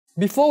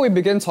Before we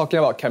begin talking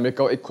about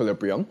chemical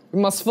equilibrium, we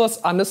must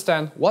first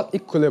understand what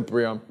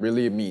equilibrium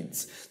really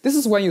means. This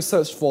is when you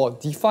search for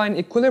define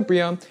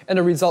equilibrium and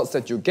the results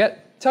that you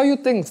get tell you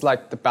things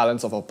like the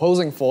balance of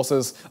opposing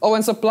forces or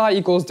when supply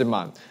equals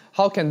demand.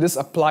 How can this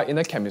apply in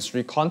a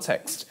chemistry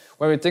context?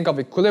 When we think of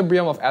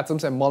equilibrium of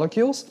atoms and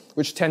molecules,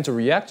 which tend to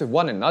react with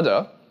one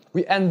another,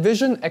 we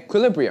envision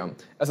equilibrium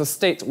as a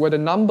state where the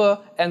number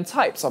and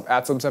types of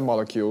atoms and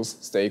molecules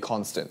stay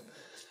constant.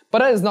 But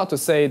that is not to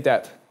say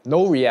that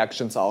no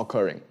reactions are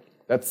occurring.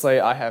 Let's say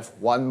I have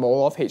 1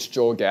 mole of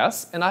H2O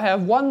gas and I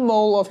have 1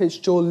 mole of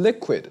H2O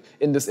liquid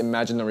in this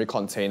imaginary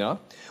container.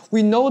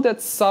 We know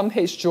that some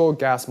H2O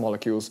gas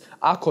molecules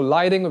are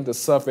colliding with the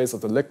surface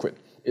of the liquid.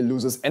 It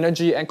loses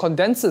energy and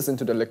condenses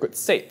into the liquid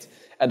state.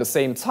 At the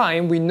same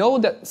time, we know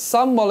that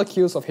some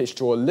molecules of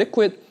H2O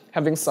liquid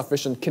having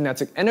sufficient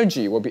kinetic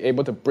energy will be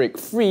able to break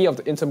free of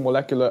the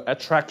intermolecular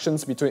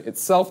attractions between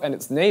itself and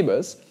its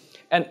neighbors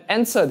and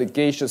enter the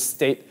gaseous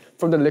state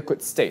from the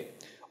liquid state,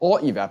 or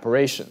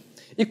evaporation.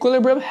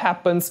 Equilibrium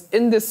happens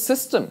in this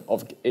system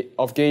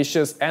of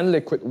gaseous and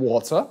liquid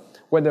water,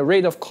 where the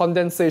rate of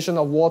condensation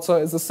of water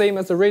is the same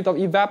as the rate of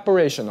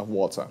evaporation of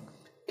water.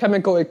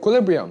 Chemical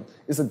equilibrium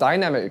is a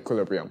dynamic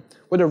equilibrium,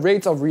 where the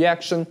rate of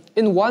reaction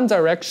in one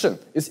direction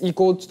is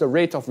equal to the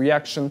rate of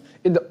reaction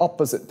in the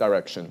opposite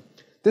direction.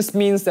 This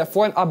means that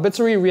for an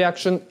arbitrary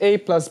reaction A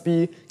plus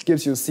B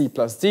gives you C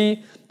plus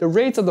D, the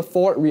rate of the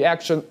forward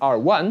reaction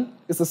R1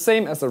 is the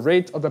same as the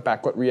rate of the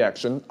backward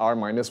reaction R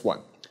minus 1.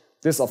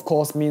 This of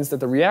course means that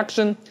the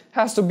reaction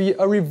has to be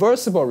a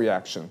reversible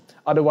reaction,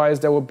 otherwise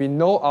there will be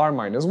no R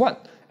minus 1,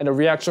 and the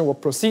reaction will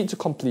proceed to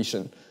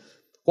completion.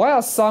 Why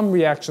are some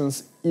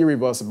reactions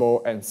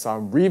irreversible and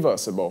some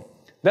reversible?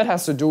 That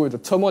has to do with the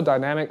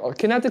thermodynamic or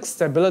kinetic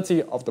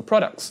stability of the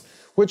products,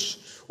 which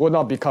will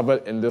not be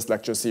covered in this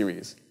lecture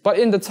series. But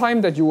in the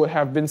time that you would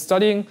have been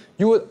studying,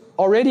 you would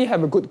already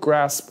have a good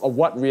grasp of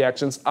what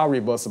reactions are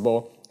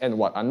reversible and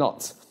what are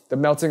not. The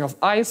melting of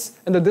ice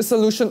and the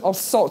dissolution of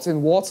salt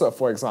in water,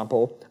 for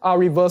example, are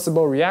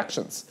reversible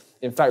reactions.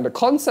 In fact, the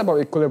concept of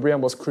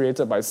equilibrium was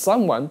created by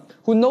someone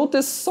who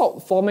noticed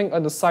salt forming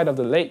on the side of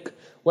the lake,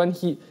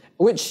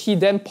 which he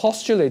then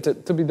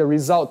postulated to be the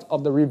result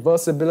of the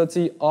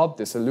reversibility of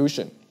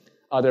dissolution.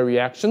 Other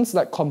reactions,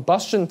 like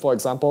combustion for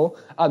example,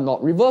 are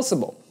not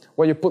reversible.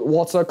 When you put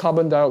water,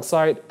 carbon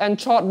dioxide, and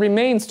charred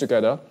remains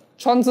together,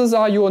 chances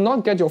are you will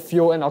not get your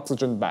fuel and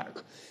oxygen back.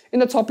 In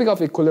the topic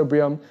of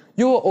equilibrium,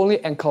 you will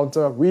only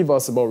encounter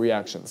reversible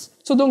reactions.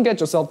 So don't get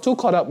yourself too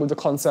caught up with the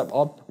concept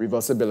of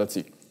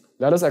reversibility.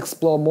 Let us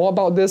explore more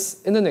about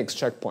this in the next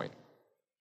checkpoint.